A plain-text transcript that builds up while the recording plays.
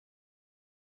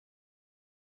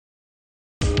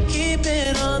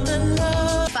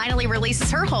Finally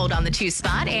releases her hold on the 2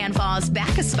 spot and falls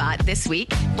back a spot this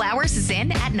week. Flowers is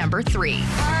in at number 3.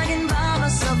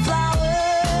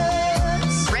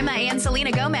 Rima and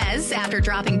Selena Gomez, after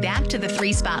dropping back to the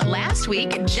 3 spot last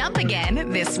week, jump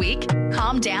again this week.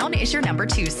 Calm Down is your number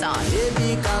 2 song.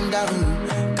 Baby, calm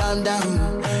down, calm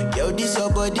down. Yo, this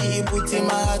your body, put in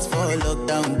my heart for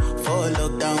lockdown, oh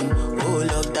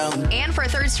lockdown. And for a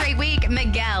 3rd straight week,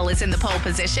 Miguel is in the pole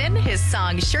position. His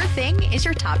song Sure Thing is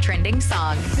your top trending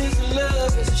song. This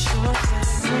love is a short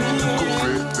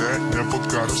that, never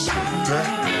gotta sweat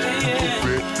that.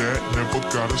 Never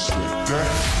gotta sweat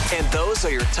that. And those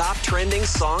are your top trending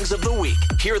songs of the week.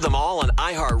 Hear them all on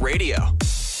iHeartRadio.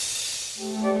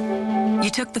 You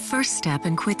took the first step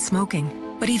and quit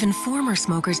smoking, but even former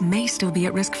smokers may still be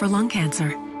at risk for lung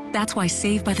cancer. That's why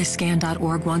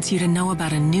SaveByTheScan.org wants you to know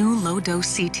about a new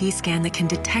low-dose CT scan that can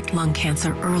detect lung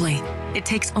cancer early. It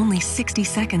takes only 60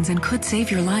 seconds and could save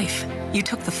your life. You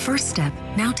took the first step,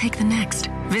 now take the next.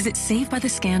 Visit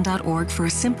SaveByTheScan.org for a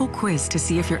simple quiz to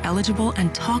see if you're eligible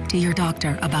and talk to your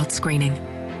doctor about screening.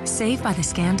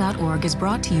 SaveByTheScan.org is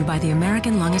brought to you by the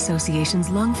American Lung Association's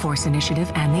Lung Force Initiative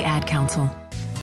and the Ad Council.